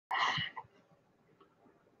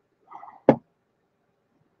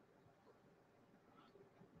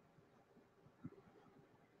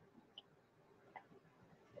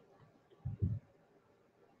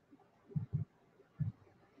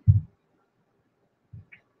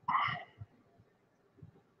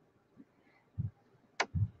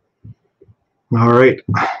All right.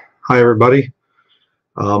 Hi, everybody.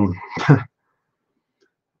 Um,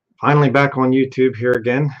 Finally back on YouTube here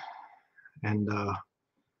again. And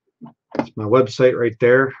it's my website right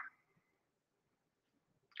there.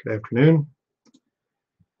 Good afternoon.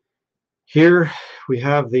 Here we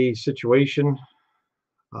have the situation.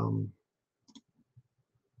 Um,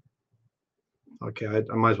 okay,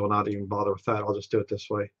 I might as well not even bother with that. I'll just do it this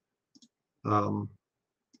way. Um,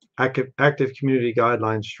 active community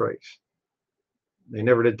guidelines strikes. They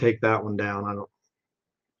never did take that one down. I don't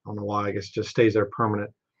know why. I guess it just stays there permanent.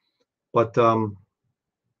 But okay,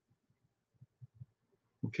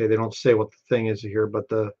 they don't say what the thing is here, but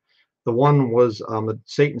the one was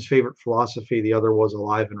Satan's favorite philosophy. The other was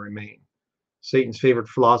alive and remain. Satan's favorite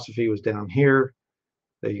philosophy was down here.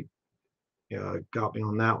 They got me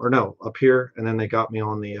on that, or no, up here, and then they got me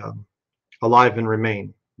on the alive and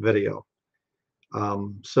remain video.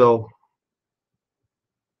 So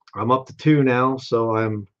I'm up to 2 now. So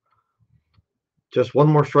I'm just one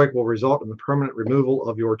more strike will result in the permanent removal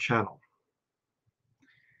of your channel.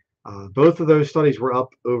 Both of those studies were up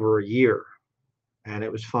over a year, and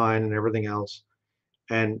it was fine and everything else.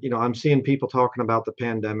 And I'm seeing people talking about the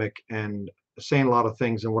pandemic and saying a lot of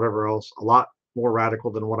things and whatever else, a lot more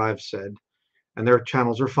radical than what I've said. And their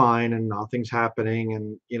channels are fine and nothing's happening,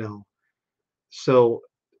 and so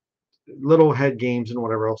little head games and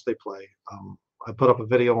whatever else they play. I put up a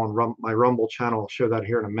video on my Rumble channel. I'll show that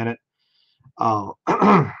here in a minute.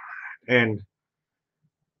 And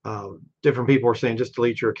different people are saying just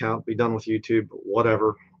delete your account, be done with YouTube,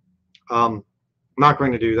 whatever. I'm not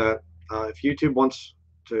going to do that. If YouTube wants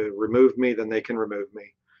to remove me, then they can remove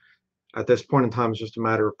me. At this point in time, it's just a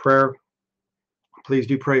matter of prayer. Please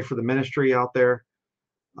do pray for the ministry out there.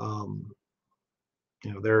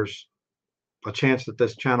 There's a chance that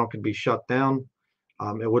this channel could be shut down.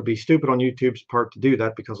 It would be stupid on YouTube's part to do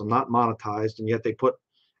that because I'm not monetized, and yet they put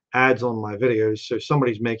ads on my videos. So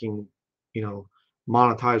somebody's making,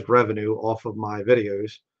 monetized revenue off of my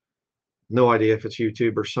videos. No idea if it's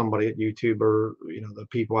YouTube or somebody at YouTube or, the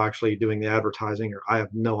people actually doing the advertising, or I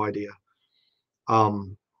have no idea.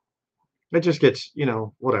 It just gets,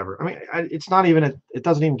 whatever. I mean, it's not even, it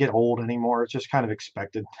doesn't even get old anymore. It's just kind of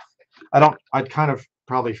expected. I'd kind of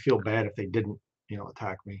probably feel bad if they didn't,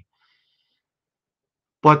 attack me.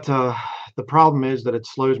 But the problem is that it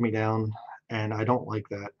slows me down, and I don't like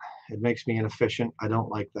that. It makes me inefficient. I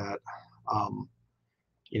don't like that.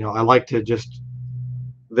 I like to just,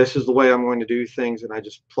 this is the way I'm going to do things, and I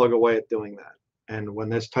just plug away at doing that. And when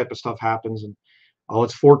this type of stuff happens, and oh,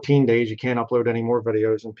 it's 14 days, you can't upload any more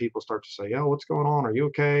videos, and people start to say, oh, what's going on? Are you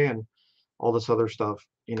okay? And all this other stuff,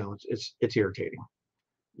 it's irritating.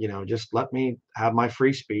 Just let me have my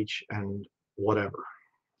free speech and whatever.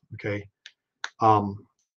 Okay.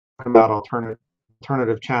 About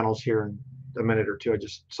alternative channels here in a minute or two. I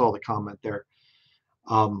just saw the comment there.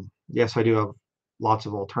 Yes, I do have lots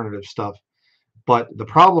of alternative stuff, but the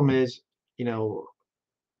problem is,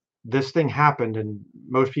 this thing happened and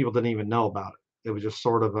most people didn't even know about it. It was just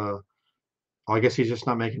sort of a, oh, I guess he's just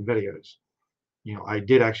not making videos. I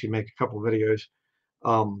did actually make a couple of videos.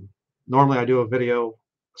 Normally I do a video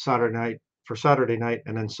Saturday night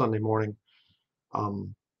and then Sunday morning,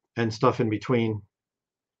 and stuff in between,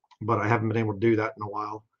 but I haven't been able to do that in a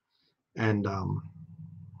while. And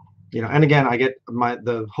and again, I get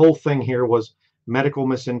the whole thing here was medical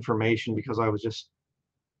misinformation because I was just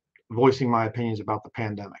voicing my opinions about the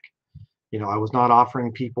pandemic. I was not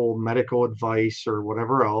offering people medical advice or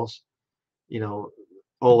whatever else.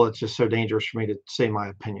 Oh, it's just so dangerous for me to say my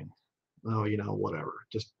opinion. Oh, whatever.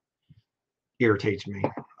 Just irritates me.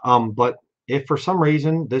 But if for some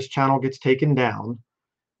reason this channel gets taken down,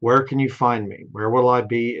 where can you find me? Where will I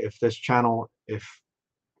be if this channel, if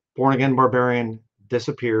Born Again Barbarian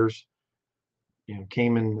disappears?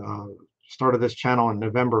 Came and started this channel in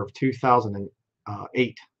November of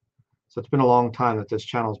 2008. So it's been a long time that this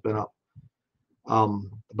channel's been up.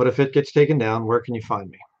 But if it gets taken down, where can you find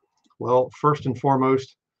me? Well, first and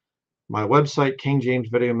foremost, my website,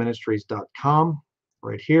 kingjamesvideoministries.com,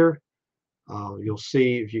 right here. You'll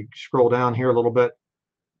see if you scroll down here a little bit.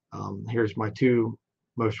 Here's my 2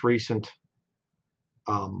 most recent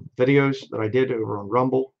videos that I did over on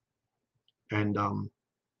Rumble, and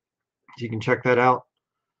you can check that out.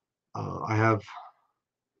 I have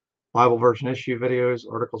Bible version issue videos,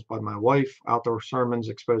 articles by my wife, outdoor sermons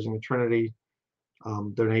exposing the Trinity,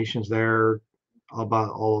 donations there,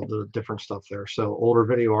 about all of the different stuff there. So older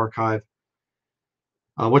video archive,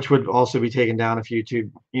 which would also be taken down if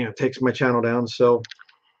YouTube, takes my channel down. So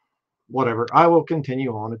whatever, I will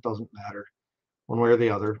continue on. It doesn't matter one way or the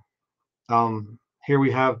other. Here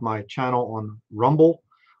we have my channel on Rumble,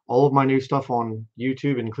 all of my new stuff on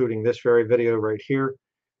YouTube, including this very video right here,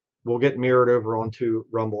 will get mirrored over onto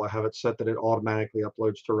Rumble. I have it set that it automatically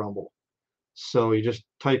uploads to Rumble. So you just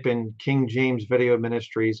type in King James Video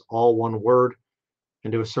Ministries, all one word,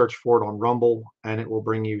 and do a search for it on Rumble, and it will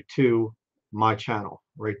bring you to my channel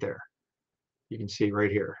right there. You can see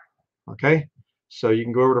right here. Okay, so you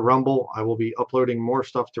can go over to Rumble. I will be uploading more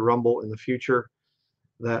stuff to Rumble in the future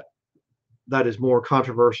that is more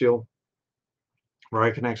controversial, where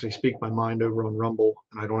I can actually speak my mind over on Rumble,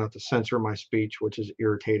 and I don't have to censor my speech, which is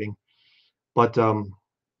irritating. But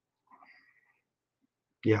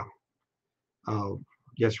yeah, uh,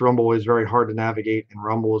 yes, Rumble is very hard to navigate, and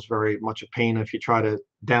Rumble is very much a pain if you try to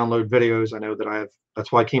download videos. I know that I have.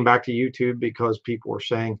 That's why I came back to YouTube, because people were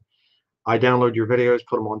saying, I download your videos,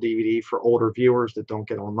 put them on DVD for older viewers that don't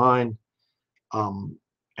get online.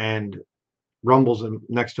 And Rumble's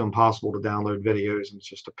next to impossible to download videos, and it's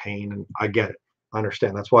just a pain. And I get it. I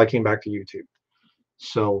understand. That's why I came back to YouTube.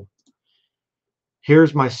 So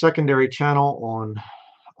here's my secondary channel on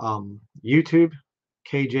YouTube,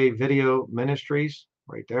 KJ Video Ministries,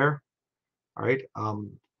 right there. All right.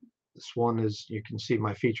 This one is, you can see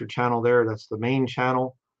my featured channel there. That's the main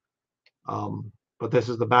channel. But this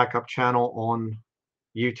is the backup channel on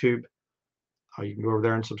YouTube. You can go over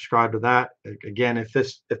there and subscribe to that. Again, if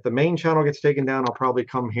the main channel gets taken down, I'll probably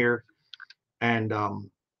come here and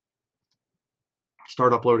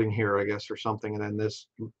start uploading here, I guess, or something, and then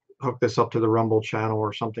hook this up to the Rumble channel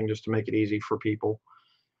or something, just to make it easy for people.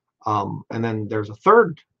 And then there's a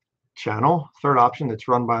third option that's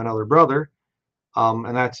run by another brother,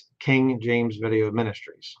 and that's King James Video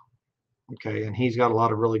Ministries. Okay, and he's got a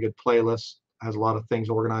lot of really good playlists, has a lot of things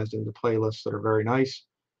organized into playlists that are very nice.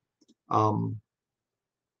 Home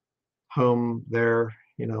there,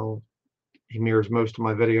 he mirrors most of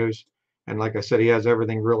my videos, and like I said, he has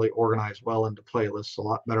everything really organized well into playlists, a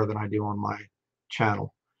lot better than I do on my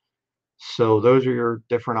channel. So those are your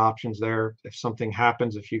different options there. If something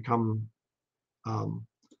happens, if you come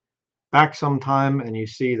back sometime and you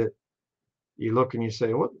see that, you look and you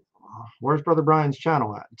say, where's Brother Bryan's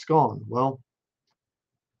channel at? It's gone. Well,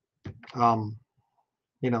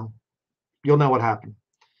 you'll know what happened.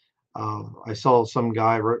 I saw some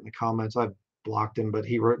guy wrote in the comments, I blocked him, but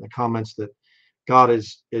he wrote in the comments that God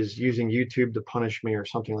is using YouTube to punish me or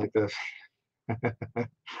something like this.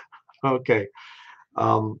 Okay.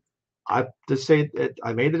 I just say that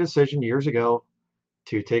I made the decision years ago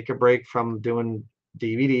to take a break from doing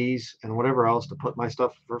DVDs and whatever else, to put my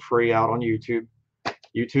stuff for free out on YouTube.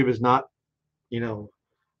 YouTube is not, I've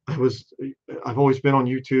always been on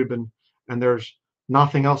YouTube, and there's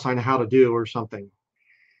nothing else I know how to do or something.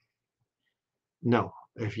 No,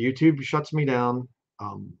 if YouTube shuts me down,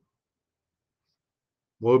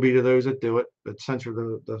 woe be to those that do it, that censor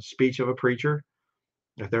the speech of a preacher.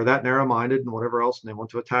 If they're that narrow-minded and whatever else, and they want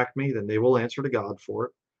to attack me, then they will answer to God for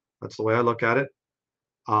it. That's the way I look at it.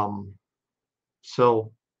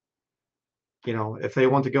 So, if they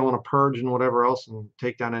want to go on a purge and whatever else and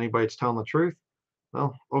take down anybody that's telling the truth,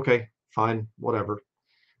 well, okay, fine, whatever.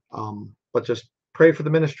 But just pray for the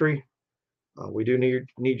ministry. We do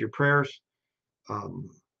need your prayers.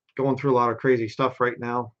 Going through a lot of crazy stuff right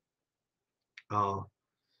now.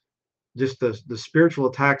 Just the spiritual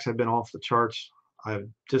attacks have been off the charts. I've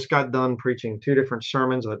just got done preaching 2 different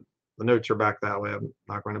sermons. The notes are back that way. I'm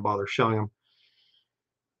not going to bother showing them.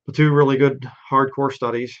 But 2 really good hardcore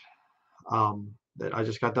studies that I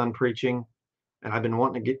just got done preaching, and I've been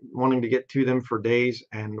wanting to get to them for days,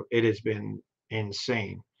 and it has been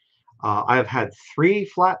insane. I have had 3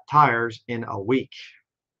 flat tires in a week.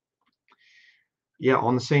 Yeah,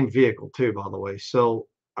 on the same vehicle too, by the way. So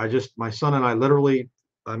my son and I literally,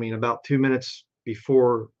 about 2 minutes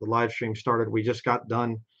before the live stream started, we just got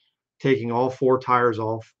done taking all 4 tires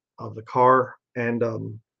off of the car, and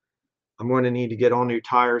I'm going to need to get all new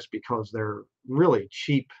tires because they're really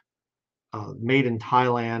cheap, made in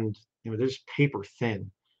Thailand. They're just paper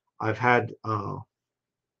thin. I've had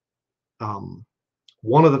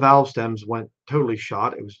one of the valve stems went totally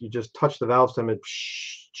shot. It was, you just touch the valve stem, it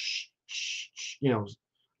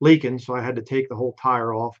leaking. So I had to take the whole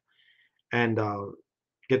tire off and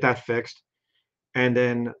get that fixed. And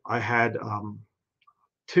then I had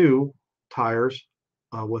 2 tires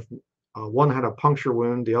with one had a puncture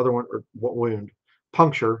wound, the other one, or what wound?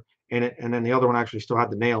 Puncture in it, and then the other one actually still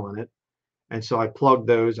had the nail in it. And so I plugged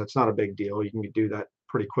those. That's not a big deal. You can do that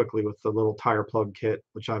pretty quickly with the little tire plug kit,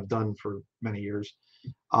 which I've done for many years.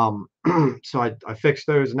 So I fixed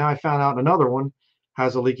those, and now I found out another one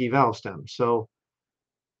has a leaky valve stem. So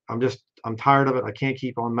I'm tired of it. I can't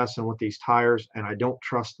keep on messing with these tires, and I don't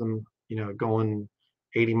trust them, going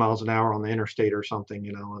 80 miles an hour on the interstate or something,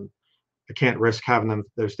 and I can't risk having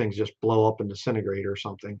those things just blow up and disintegrate or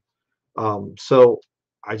something. So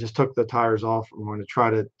I just took the tires off. I'm going to try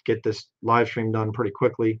to get this live stream done pretty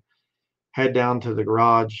quickly. Head down to the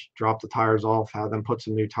garage, drop the tires off, have them put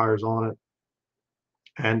some new tires on it,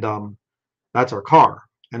 and that's our car.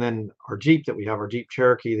 And then our Jeep that we have, our Jeep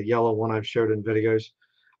Cherokee, the yellow one I've showed in videos,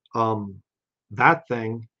 um, that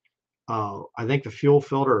thing, I think the fuel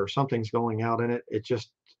filter or something's going out in it. It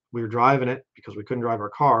just, we were driving it because we couldn't drive our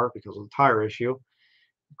car because of the tire issue,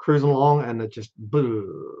 cruising along, and it just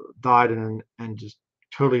died and just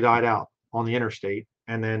totally died out on the interstate.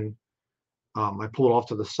 And then I pulled off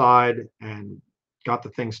to the side and got the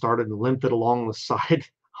thing started and limped it along the side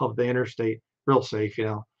of the interstate, real safe,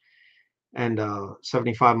 and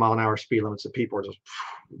 75-mile-an-hour speed limits that people are just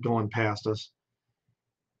going past us.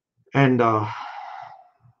 And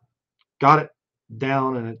got it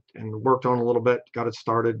down and worked on it a little bit, got it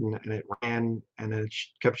started, and it ran, and then it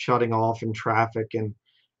kept shutting off in traffic, and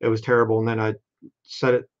it was terrible. And then I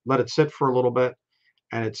let it sit for a little bit,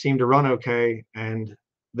 and it seemed to run okay. And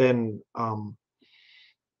then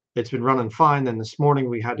it's been running fine. Then this morning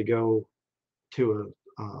we had to go to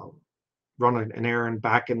run an errand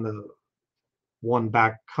back in the one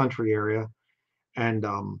back country area, and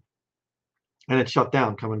it shut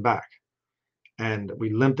down coming back. And we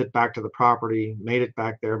limped it back to the property, made it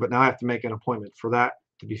back there, but now I have to make an appointment for that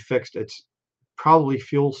to be fixed. It's probably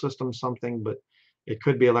fuel system something, but it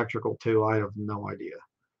could be electrical too. I have no idea.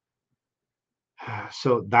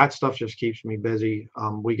 So that stuff just keeps me busy.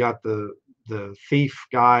 We got the thief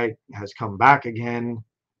guy has come back again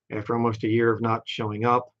after almost a year of not showing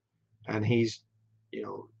up, and he's,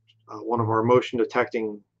 one of our motion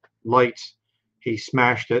detecting lights. He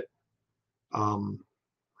smashed it.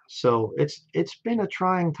 So it's been a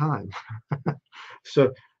trying time.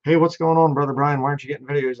 So, hey, what's going on, Brother Bryan? Why aren't you getting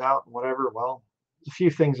videos out and whatever? Well, there's a few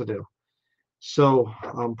things to do. So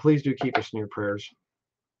please do keep us in your prayers.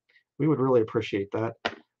 We would really appreciate that.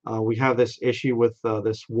 We have this issue with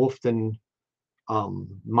this Wolfton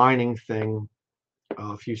mining thing.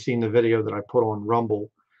 If you've seen the video that I put on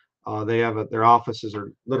Rumble, they have their offices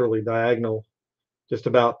are literally diagonal, just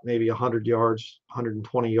about maybe 100 yards,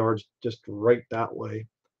 120 yards, just right that way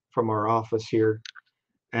from our office here.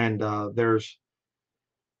 And there's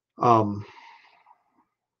been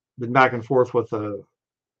back and forth with a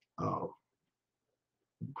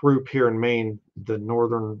group here in Maine, the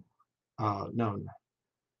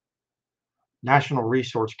National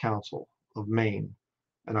Resource Council of Maine.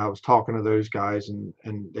 And I was talking to those guys, and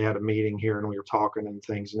they had a meeting here, and we were talking and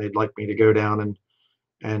things, and they'd like me to go down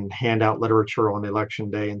and hand out literature on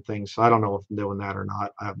election day and things. So I don't know if I'm doing that or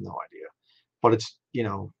not. I have no idea. But it's,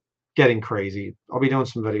 getting crazy. I'll be doing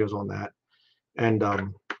some videos on that. And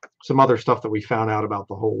some other stuff that we found out about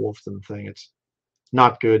the whole Wolfton thing. It's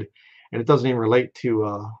not good. And it doesn't even relate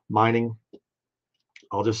to mining.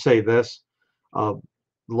 I'll just say this. The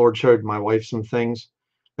Lord showed my wife some things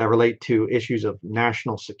that relate to issues of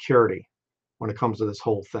national security when it comes to this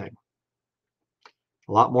whole thing.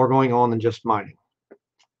 A lot more going on than just mining.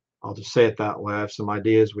 I'll just say it that way. I have some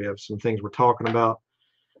ideas. We have some things we're talking about.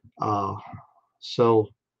 So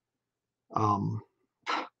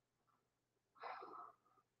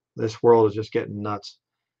this world is just getting nuts.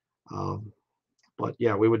 But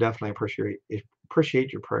yeah, we would definitely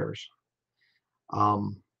appreciate your prayers.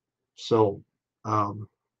 So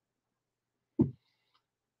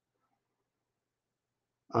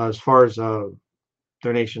as far as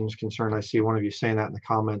donations concerned, I see one of you saying that in the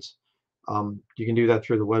comments. You can do that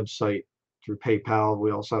through the website, through PayPal.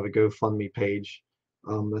 We also have a GoFundMe page.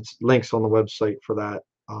 That's links on the website for that.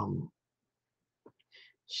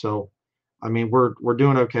 So, I mean, we're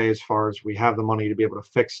doing okay as far as we have the money to be able to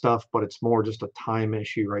fix stuff, but it's more just a time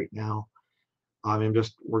issue right now. I mean,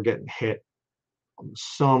 we're getting hit on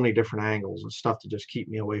so many different angles and stuff to just keep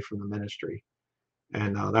me away from the ministry,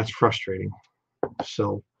 and that's frustrating.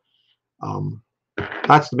 So,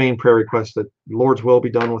 that's the main prayer request, that the Lord's will be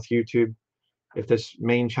done with YouTube. If this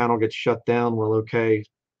main channel gets shut down, well, okay,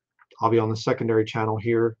 I'll be on the secondary channel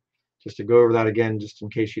here, just to go over that again, just in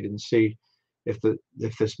case you didn't see. If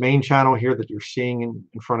this main channel here that you're seeing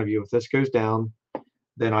in front of you, if this goes down,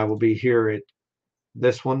 then I will be here at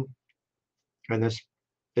this one, and this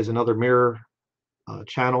is another mirror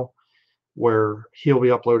channel where he'll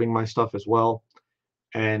be uploading my stuff as well.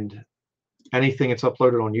 And anything that's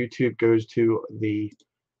uploaded on YouTube goes to the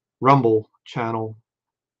Rumble channel.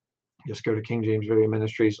 Just go to King James Video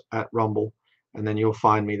Ministries at Rumble, and then you'll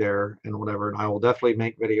find me there and whatever. And I will definitely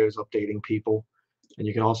make videos updating people. And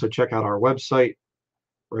you can also check out our website.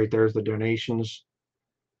 Right there's the donations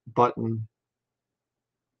button.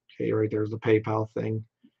 Okay, right there's the PayPal thing.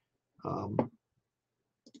 Go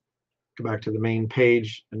back to the main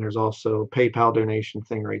page, and there's also PayPal donation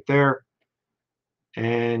thing right there.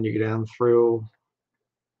 And you go down through.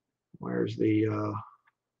 Where's the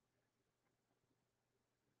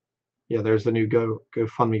yeah, there's the new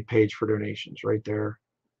GoFundMe page for donations right there.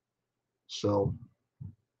 So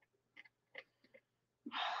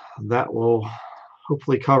that will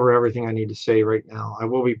hopefully cover everything I need to say right now. I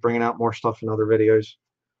will be bringing out more stuff in other videos.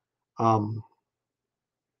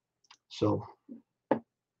 So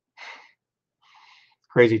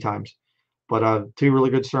crazy times. But 2 really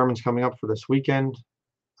good sermons coming up for this weekend.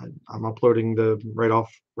 I'm uploading the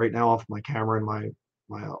right now off my camera and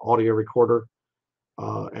my audio recorder,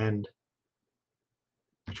 and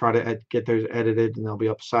try to get those edited, and they'll be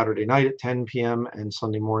up Saturday night at 10 p.m. and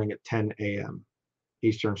Sunday morning at 10 a.m.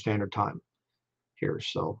 Eastern Standard Time here.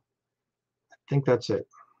 So I think that's it.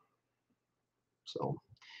 So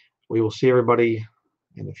we will see everybody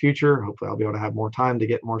in the future. Hopefully I'll be able to have more time to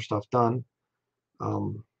get more stuff done.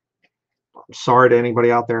 I'm sorry to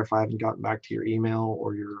anybody out there if I haven't gotten back to your email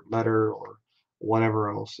or your letter or whatever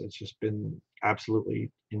else. It's just been absolutely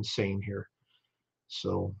insane here.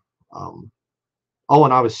 So, oh,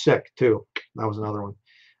 and I was sick too. That was another one.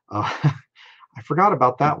 I forgot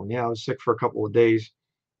about that one. Yeah, I was sick for a couple of days.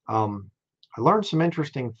 I learned some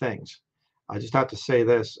interesting things. I just have to say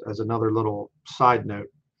this as another little side note.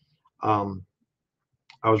 I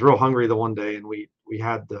was real hungry the one day, and we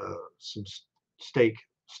had some steak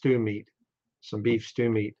stew meat, some beef stew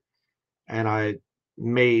meat, and I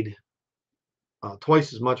made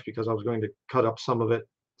twice as much because I was going to cut up some of it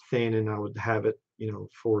thin, and I would have it,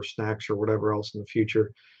 for snacks or whatever else in the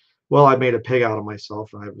future. Well, I made a pig out of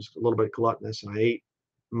myself, and I was a little bit gluttonous, and I ate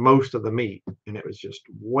most of the meat, and it was just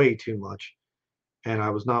way too much. And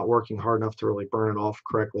I was not working hard enough to really burn it off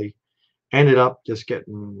correctly. Ended up just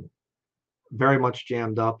getting very much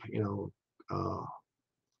jammed up,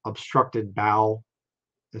 obstructed bowel,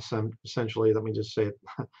 essentially. Let me just say it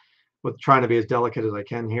with trying to be as delicate as I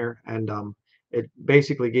can here. And it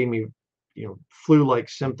basically gave me, flu-like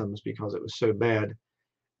symptoms because it was so bad.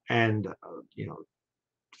 And,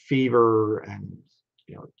 fever and,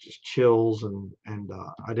 just chills and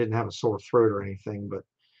I didn't have a sore throat or anything, but,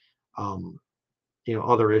 um,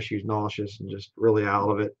 other issues, nauseous and just really out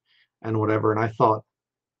of it and whatever. And I thought,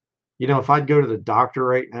 if I'd go to the doctor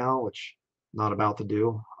right now, which I'm not about to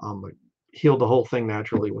do, but heal the whole thing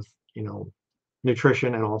naturally with,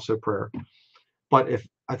 nutrition and also prayer. But if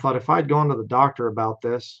I'd gone to the doctor about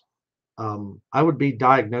this, I would be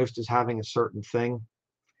diagnosed as having a certain thing,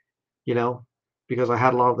 you know, because I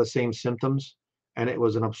had a lot of the same symptoms, and it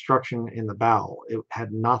was an obstruction in the bowel. It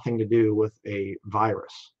had nothing to do with a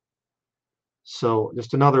virus. So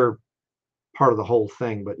just another part of the whole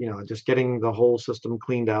thing, but just getting the whole system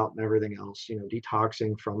cleaned out and everything else,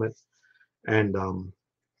 detoxing from it. And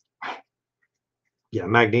yeah,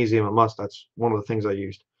 magnesium a must. That's one of the things I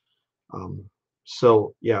used. Um,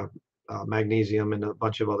 so yeah, magnesium and a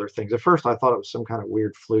bunch of other things. At first, I thought it was some kind of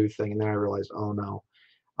weird flu thing, and then I realized, oh no,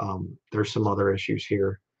 there's some other issues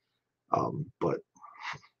here. But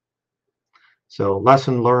so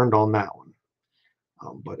lesson learned on that one.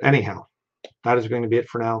 But anyhow, that is going to be it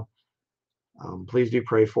for now. Please do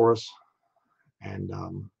pray for us, and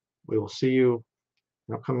we will see you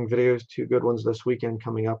in upcoming videos. 2 good ones this weekend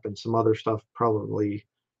coming up, and some other stuff probably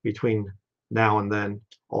between now and then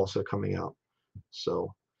also coming out.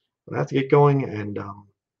 So I have to get going and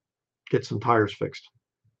get some tires fixed.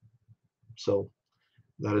 So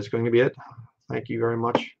that is going to be it. Thank you very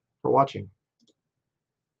much for watching.